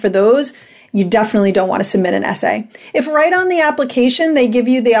I think for those, you definitely don't want to submit an essay. If right on the application, they give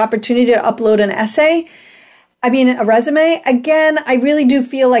you the opportunity to upload an essay, a resume, again, I really do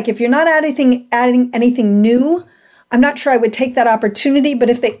feel like if you're not adding anything new, I'm not sure I would take that opportunity, but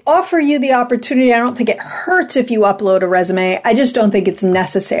if they offer you the opportunity, I don't think it hurts if you upload a resume. I just don't think it's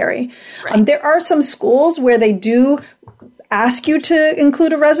necessary. Right. There are some schools where they do ask you to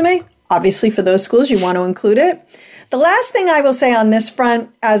include a resume. Obviously, for those schools, you want to include it. The last thing I will say on this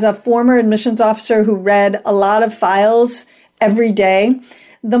front, as a former admissions officer who read a lot of files every day,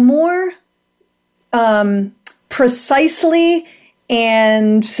 the more precisely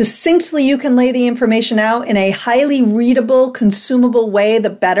and succinctly you can lay the information out in a highly readable, consumable way, the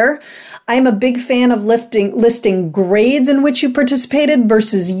better. I'm a big fan of listing grades in which you participated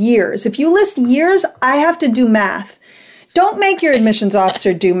versus years. If you list years, I have to do math. Don't make your admissions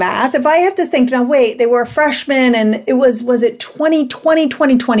officer do math. If I have to think, now wait, they were a freshman and was it 2020,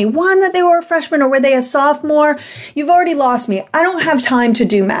 2021 that they were a freshman, or were they a sophomore? You've already lost me. I don't have time to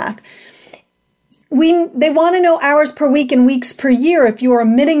do math. They want to know hours per week and weeks per year. If you are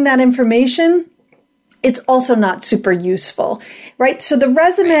omitting that information, it's also not super useful, right? So the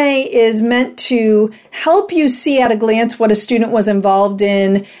resume is meant to help you see at a glance what a student was involved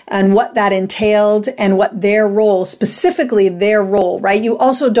in and what that entailed and what their role, specifically their role, right? You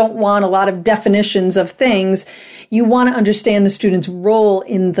also don't want a lot of definitions of things. You want to understand the student's role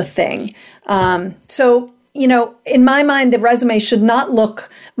in the thing. So, in my mind, the resume should not look,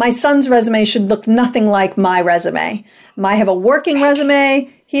 my son's resume should look nothing like my resume. I have a working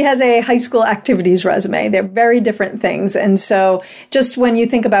resume. He has a high school activities resume. They're very different things. And so just when you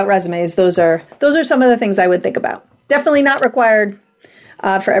think about resumes, those are some of the things I would think about. Definitely not required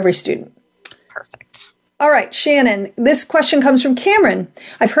for every student. Perfect. All right, Shannon, this question comes from Cameron.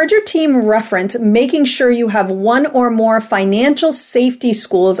 I've heard your team reference making sure you have one or more financial safety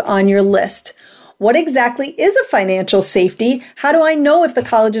schools on your list. What exactly is a financial safety? How do I know if the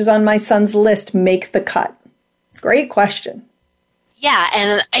colleges on my son's list make the cut? Great question. Yeah,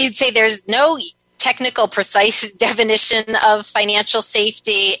 and I'd say there's no technical, precise definition of financial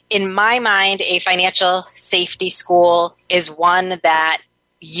safety. In my mind, a financial safety school is one that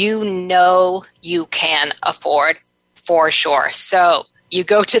you can afford for sure. So you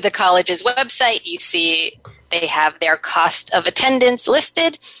go to the college's website, you see they have their cost of attendance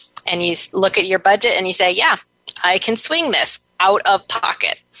listed, and you look at your budget and you say, yeah, I can swing this out of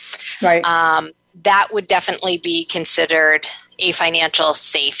pocket. Right. That would definitely be considered a financial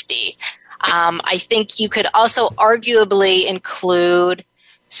safety. I think you could also arguably include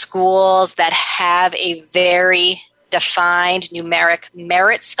schools that have a very defined numeric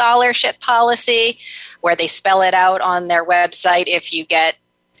merit scholarship policy where they spell it out on their website. If you get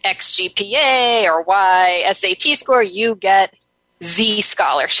X GPA or Y SAT score, you get Z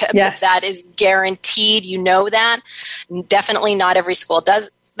scholarship. Yes. That is guaranteed. You know that. Definitely not every school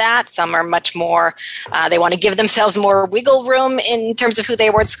does that. Some are much more, they want to give themselves more wiggle room in terms of who they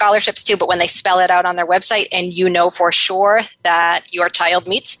award scholarships to, but when they spell it out on their website and you know for sure that your child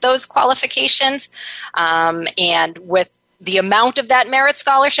meets those qualifications, and with the amount of that merit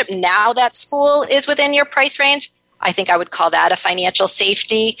scholarship, now that school is within your price range, I think I would call that a financial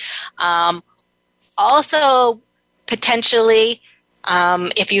safety. Also, potentially,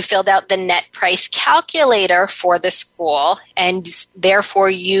 if you filled out the net price calculator for the school and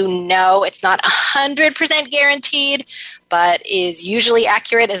therefore it's not 100% guaranteed, but is usually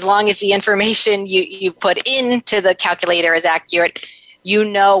accurate as long as the information you put into the calculator is accurate, you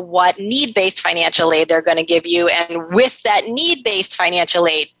know what need-based financial aid they're going to give you. And with that need-based financial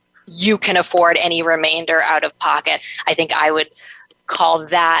aid, you can afford any remainder out of pocket. I think I would call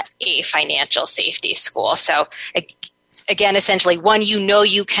that a financial safety school. So again, essentially, one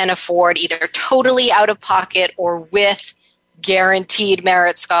you can afford either totally out of pocket or with guaranteed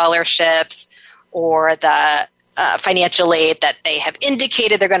merit scholarships or the financial aid that they have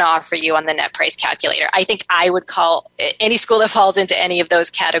indicated they're going to offer you on the net price calculator. I think I would call any school that falls into any of those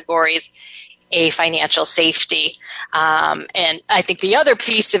categories a financial safety. And I think the other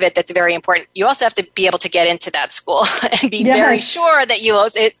piece of it that's very important, you also have to be able to get into that school and be very sure that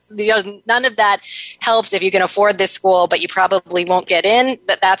none of that helps if you can afford this school, but you probably won't get in.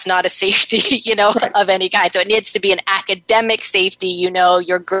 That's not a safety, of any kind. So it needs to be an academic safety.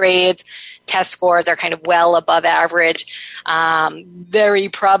 Your grades, test scores are kind of well above average. Very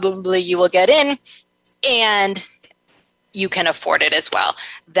probably you will get in, and you can afford it as well.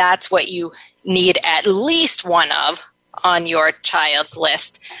 That's what you need at least one of on your child's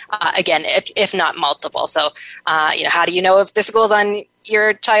list. Again, if not multiple. So, how do you know if the schools on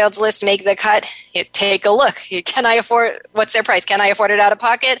your child's list make the cut? You take a look. Can I afford, what's their price? Can I afford it out of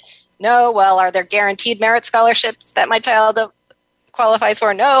pocket? No. Well, are there guaranteed merit scholarships that my child qualifies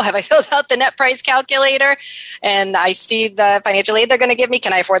for? No. Have I filled out the net price calculator and I see the financial aid they're going to give me?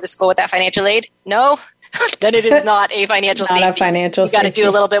 Can I afford the school with that financial aid? No. Then it is not a financial safety. Not a financial safety. You got to do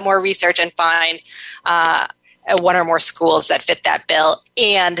a little bit more research and find one or more schools that fit that bill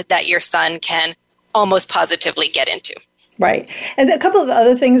and that your son can almost positively get into. Right. And a couple of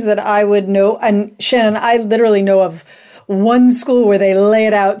other things that I would know, and Shannon, I literally know of one school where they lay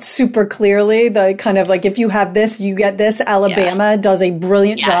it out super clearly, the kind of like, if you have this, you get this. Alabama does a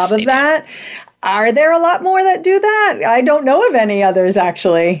brilliant job of that. Are there a lot more that do that? I don't know of any others,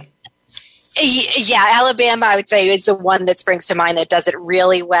 actually. Yeah, Alabama, I would say, is the one that springs to mind that does it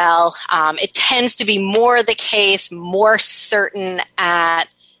really well. It tends to be more the case, more certain at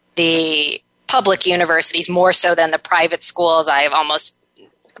the public universities, more so than the private schools. I've almost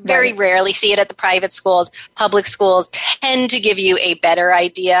very rarely see it at the private schools. Public schools tend to give you a better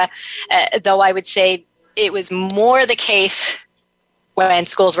idea, though I would say it was more the case when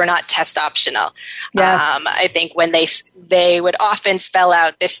schools were not test optional. Yes. I think when they would often spell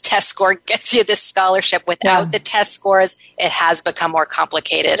out this test score gets you this scholarship. Without the test scores, it has become more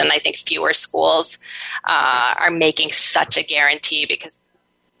complicated. And I think fewer schools are making such a guarantee because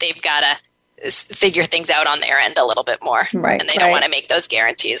they've got to figure things out on their end a little bit more. Right. And they don't want to make those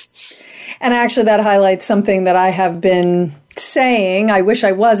guarantees. And actually that highlights something that I have been saying, I wish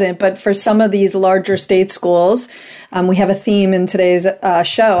I wasn't, but for some of these larger state schools, we have a theme in today's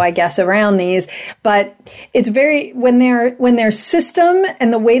show, I guess, around these, but it's when their system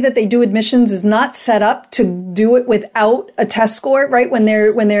and the way that they do admissions is not set up to do it without a test score, right? When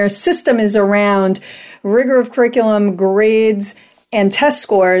their system is around rigor of curriculum, grades, and test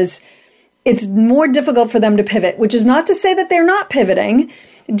scores, it's more difficult for them to pivot, which is not to say that they're not pivoting,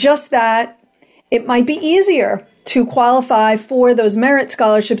 just that it might be easier to qualify for those merit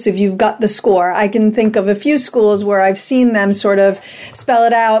scholarships if you've got the score. I can think of a few schools where I've seen them sort of spell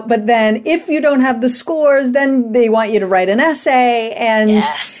it out, but then if you don't have the scores, then they want you to write an essay, and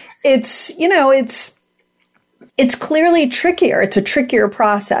it's clearly trickier. It's a trickier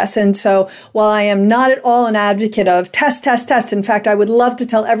process. And so while I am not at all an advocate of test, in fact, I would love to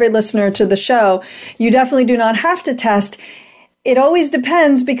tell every listener to the show, you definitely do not have to test. It always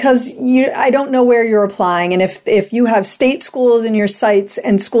depends because I don't know where you're applying. And if you have state schools in your sites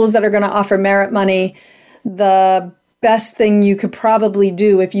and schools that are going to offer merit money, the best thing you could probably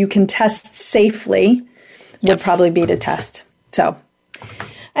do if you can test safely would probably be to test. So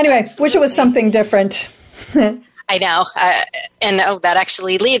anyway, wish it was something different. I know. And that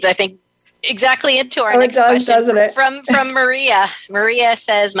actually leads, I think, exactly into our next question doesn't it? from Maria. Maria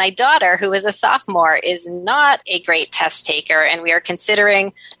says, my daughter, who is a sophomore, is not a great test taker, and we are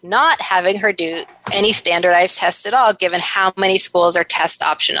considering not having her do any standardized tests at all, given how many schools are test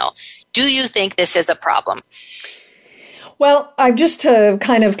optional. Do you think this is a problem? Well, just to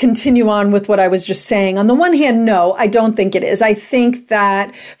kind of continue on with what I was just saying, on the one hand, no, I don't think it is. I think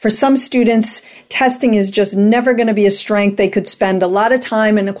that for some students, testing is just never going to be a strength. They could spend a lot of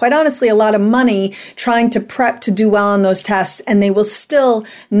time and quite honestly, a lot of money trying to prep to do well on those tests, and they will still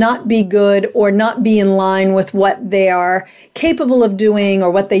not be good or not be in line with what they are capable of doing or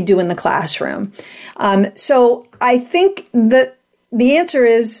what they do in the classroom. So I think that the answer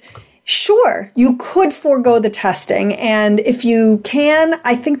is, sure, you could forego the testing. And if you can,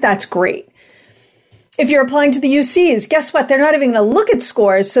 I think that's great. If you're applying to the UCs, guess what? They're not even going to look at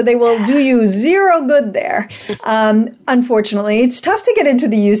scores, so they will do you zero good there. Unfortunately, it's tough to get into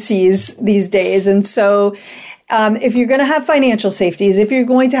the UCs these days. And so if you're going to have financial safeties, if you're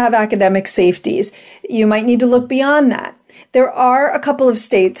going to have academic safeties, you might need to look beyond that. There are a couple of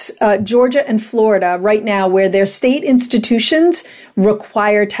states, Georgia and Florida, right now, where their state institutions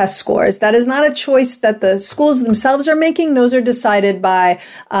require test scores. That is not a choice that the schools themselves are making. Those are decided by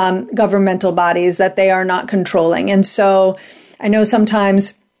governmental bodies that they are not controlling. And so I know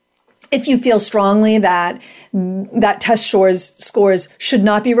sometimes if you feel strongly that test scores should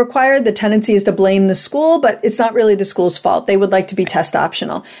not be required, the tendency is to blame the school, but it's not really the school's fault. They would like to be test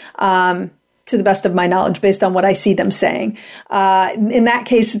optional. To the best of my knowledge, based on what I see them saying. In that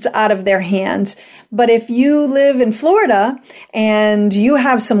case, it's out of their hands. But if you live in Florida and you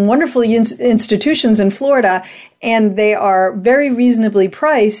have some wonderful institutions in Florida and they are very reasonably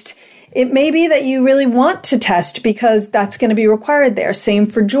priced, it may be that you really want to test because that's going to be required there. Same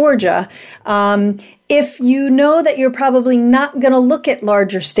for Georgia. If you know that you're probably not going to look at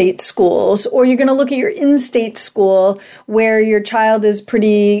larger state schools, or you're going to look at your in-state school where your child is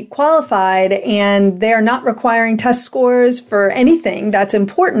pretty qualified and they're not requiring test scores for anything that's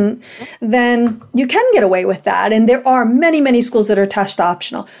important, then you can get away with that. And there are many, many schools that are test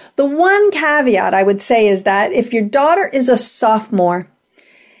optional. The one caveat I would say is that if your daughter is a sophomore,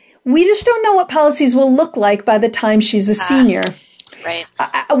 we just don't know what policies will look like by the time she's a senior. Right.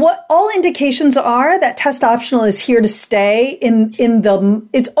 What all indications are that test optional is here to stay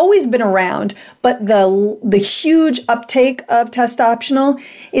it's always been around, but the huge uptake of test optional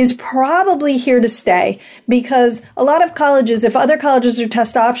is probably here to stay because a lot of colleges, if other colleges are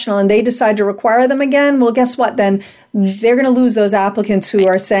test optional and they decide to require them again, well, guess what? Then they're going to lose those applicants who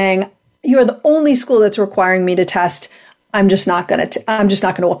are saying, you're the only school that's requiring me to test. I'm just not going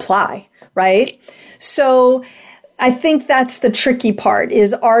to apply. right? So I think that's the tricky part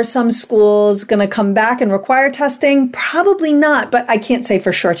is, are some schools going to come back and require testing? Probably not, but I can't say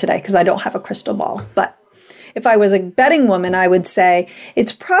for sure today because I don't have a crystal ball. But if I was a betting woman, I would say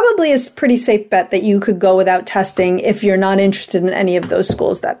it's probably a pretty safe bet that you could go without testing if you're not interested in any of those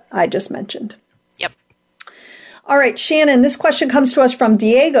schools that I just mentioned. Yep. All right, Shannon, this question comes to us from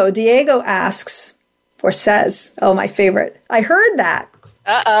Diego. Diego asks, or says, oh, my favorite, I heard that.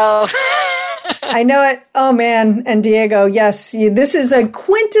 Uh-oh. I know it. Oh, man. And Diego, yes, this is a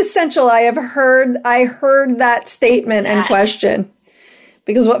quintessential. I heard that statement and question,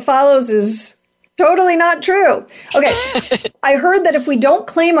 because what follows is totally not true. Okay. I heard that if we don't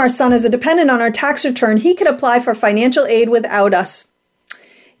claim our son as a dependent on our tax return, he could apply for financial aid without us.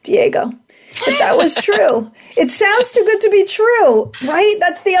 Diego, if that was true, it sounds too good to be true, right?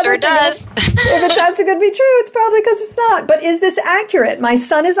 That's the other thing. Does. If it sounds too good to be true, it's probably because it's not. But is this accurate? My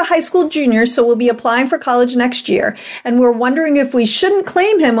son is a high school junior, so we'll be applying for college next year. And we're wondering if we shouldn't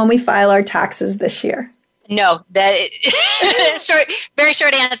claim him when we file our taxes this year. No, very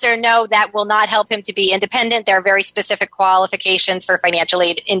short answer. No, that will not help him to be independent. There are very specific qualifications for financial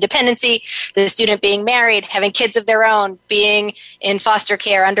aid independency. The student being married, having kids of their own, being in foster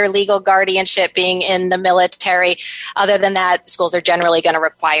care, under legal guardianship, being in the military. Other than that, schools are generally going to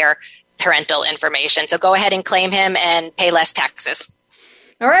require parental information. So go ahead and claim him and pay less taxes.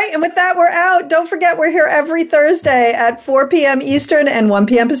 All right. And with that, we're out. Don't forget, we're here every Thursday at 4 p.m. Eastern and 1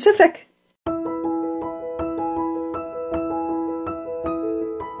 p.m. Pacific.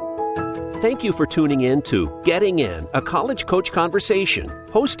 Thank you for tuning in to Getting In, a College Coach Conversation,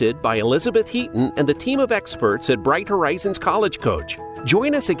 hosted by Elizabeth Heaton and the team of experts at Bright Horizons College Coach.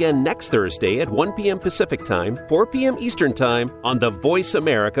 Join us again next Thursday at 1 p.m. Pacific Time, 4 p.m. Eastern Time on the Voice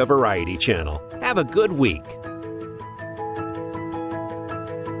America Variety Channel. Have a good week.